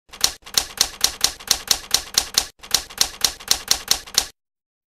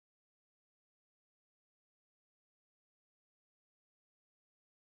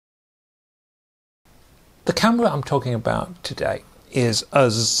The camera I'm talking about today is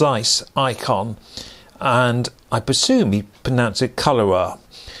a Zeiss Ikon, and I presume you pronounce it Colora.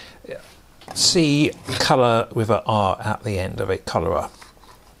 See colour with an R at the end of it, Colora.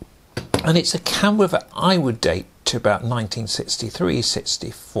 And it's a camera that I would date to about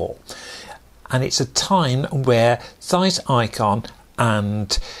 1963-64. And it's a time where Zeiss Ikon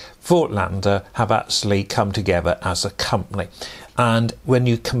and Voigtlander have actually come together as a company. And when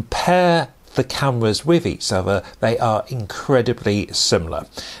you compare the cameras with each other, they are incredibly similar.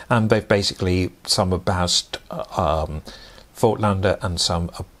 And they've basically, some about Voigtlander and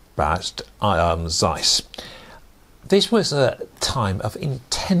some about Zeiss. This was a time of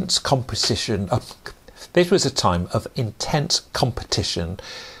intense competition. This was a time of intense competition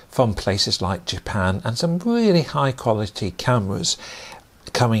from places like Japan, and some really high quality cameras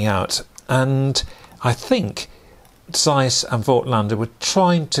coming out. And I think Zeiss and Voigtlander were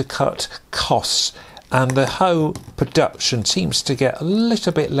trying to cut costs, and the whole production seems to get a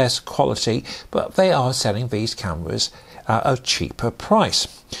little bit less quality, but they are selling these cameras at a cheaper price.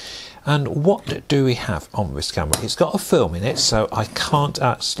 And what do we have on this camera? It's got a film in it, so I can't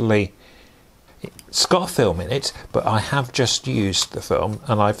actually... It's got a film in it, but I have just used the film,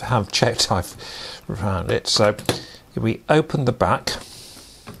 and I have checked I've found it. So if we open the back,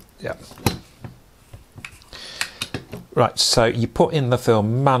 yeah. Right, so you put in the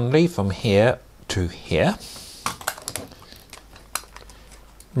film manually from here to here.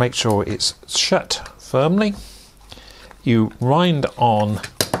 Make sure it's shut firmly. You wind on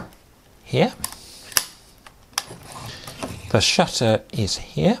here. The shutter is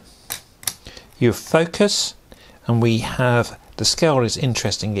here. You focus, and we have, the scale is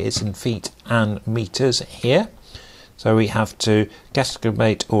interesting, it's in feet and meters here. So we have to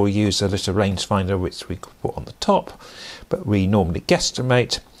guesstimate or use a little rangefinder, which we could put on the top, but we normally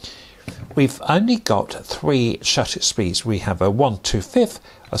guesstimate. We've only got 3 shutter speeds. We have a 1/25,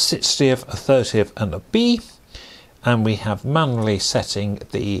 a 60th, a 30th, and a B. And we have manually setting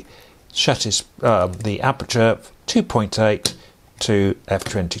the shutters, the aperture 2.8 to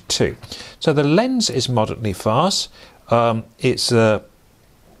f22. So the lens is moderately fast. It's a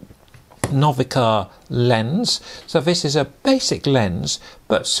Novicar lens, so this is a basic lens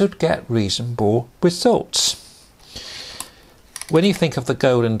but should get reasonable results. When you think of the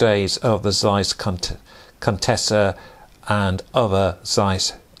golden days of the Zeiss Contessa and other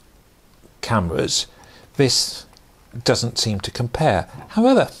Zeiss cameras, this doesn't seem to compare.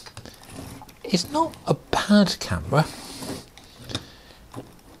 However, it's not a bad camera.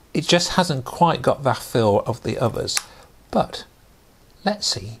 It just hasn't quite got that feel of the others. But let's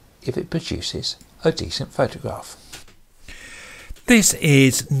see if it produces a decent photograph. This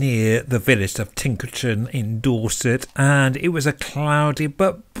is near the village of Tinkerton in Dorset, and it was a cloudy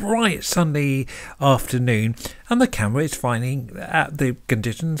but bright sunny afternoon, and the camera is finding the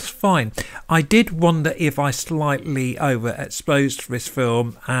conditions fine. I did wonder if I slightly overexposed this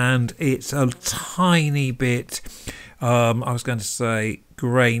film, and it's a tiny bit, I was going to say,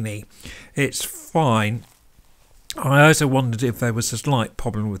 grainy. It's fine. I also wondered if there was a slight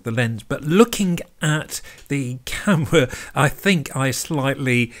problem with the lens, but looking at the camera, I think I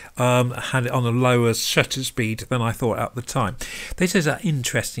slightly had it on a lower shutter speed than I thought at the time. This is an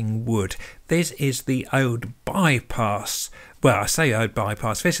interesting wood. This is the old bypass. Well, I say old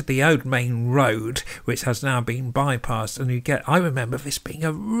bypass. This is the old main road, which has now been bypassed, and I remember this being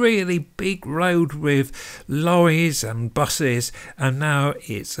a really big road with lorries and buses, and now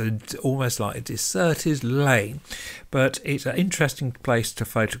it's almost like a deserted lane. But it's an interesting place to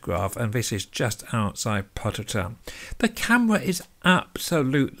photograph, and this is just outside Pottertown. The camera is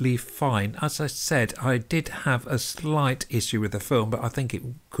absolutely fine. As I said, I did have a slight issue with the film, but I think it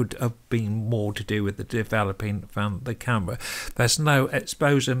could have been more to do with the developing than the camera. There's no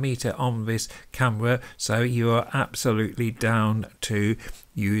exposure meter on this camera, so you are absolutely down to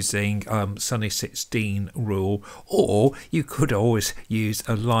using Sunny 16 rule, or you could always use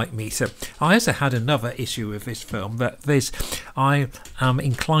a light meter. I also had another issue with this film, that I am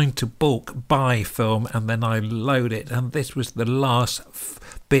inclined to bulk buy film and then I load it, and this was the last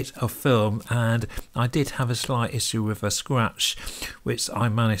bit of film, and I did have a slight issue with a scratch which I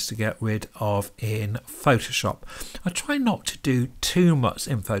managed to get rid of in Photoshop. I try not to do too much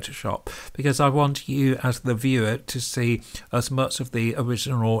in Photoshop because I want you as the viewer to see as much of the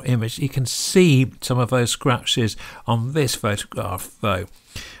original image. You can see some of those scratches on this photograph though.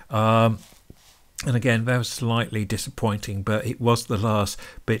 And again, that was slightly disappointing, but it was the last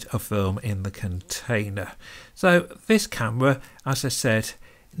bit of film in the container. So this camera, as I said,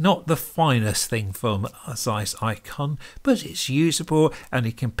 Not the finest thing from Zeiss Ikon, but it's usable and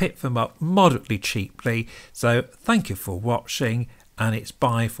you can pick them up moderately cheaply. So thank you for watching, and it's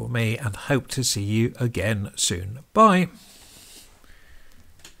bye for me, and hope to see you again soon. Bye.